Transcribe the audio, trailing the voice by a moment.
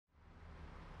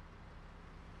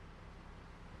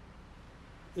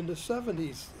In the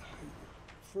 70s,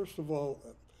 first of all,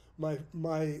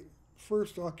 my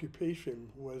first occupation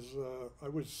was I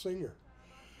was a singer.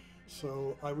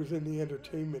 So I was in the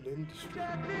entertainment industry.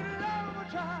 Never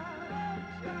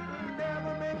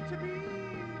meant to be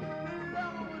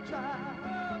love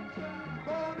child,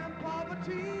 born in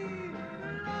poverty,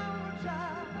 love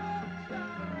child,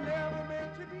 never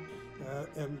meant to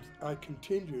be. And I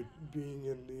continued being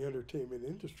in the entertainment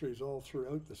industries all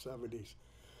throughout the 70s.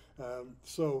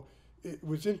 So it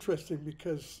was interesting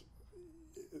because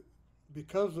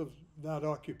of that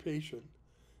occupation,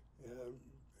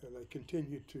 and I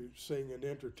continued to sing and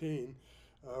entertain.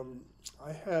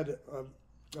 I had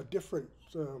a different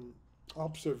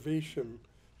observation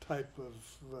type of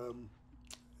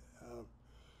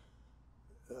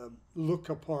uh, look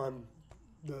upon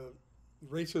the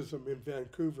racism in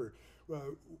Vancouver. Uh,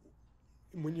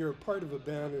 when you're a part of a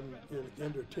band in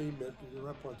entertainment and you're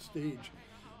up on stage,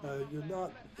 you're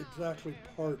not exactly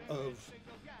part of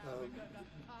um,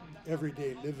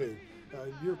 everyday living.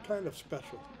 You're kind of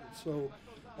special. And so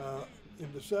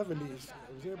in the 70s,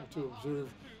 I was able to observe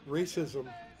racism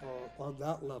on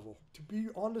that level. To be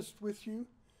honest with you,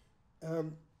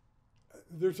 um,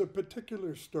 there's a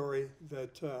particular story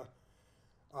that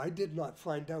I did not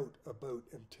find out about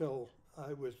until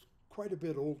I was quite a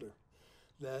bit older.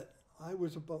 That I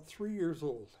was about 3 years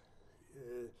old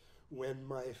when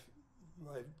my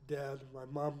dad, my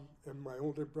mom, and my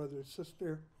older brother and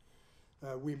sister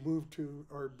we moved to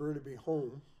our Burnaby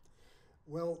home.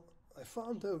 Well, I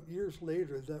found out years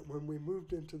later that when we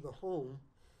moved into the home,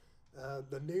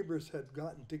 the neighbors had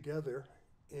gotten together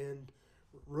and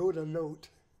wrote a note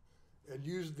and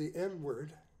used the N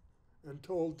word and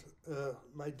told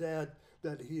my dad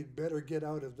that he'd better get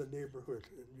out of the neighborhood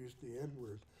and use the N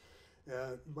word.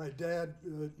 My dad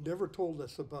never told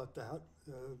us about that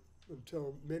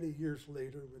until many years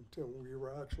later, until we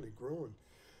were actually grown.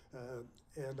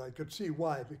 And I could see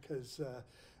why, because uh,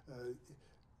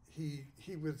 he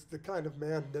was the kind of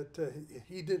man that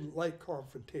he didn't like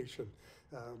confrontation.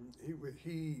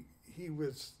 He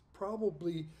was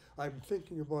probably, I'm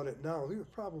thinking about it now, he was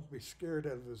probably scared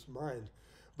out of his mind,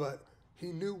 but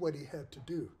he knew what he had to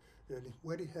do. And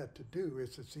what he had to do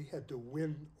is he had to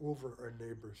win over our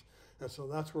neighbors. And so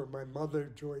that's where my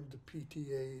mother joined the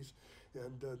PTAs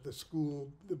and the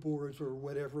school, the boards or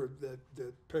whatever that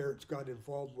the parents got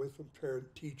involved with, and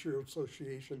parent teacher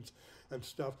associations and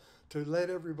stuff, to let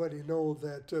everybody know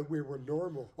that we were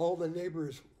normal. All the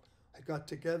neighbors got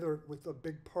together with a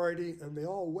big party and they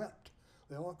all wept.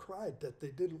 They all cried that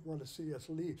they didn't want to see us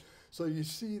leave. So you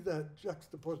see that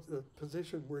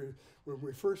juxtaposition where when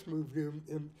we first moved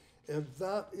in, and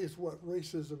that is what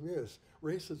racism is.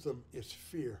 Racism is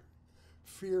fear,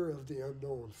 fear of the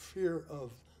unknown, fear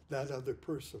of that other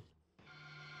person.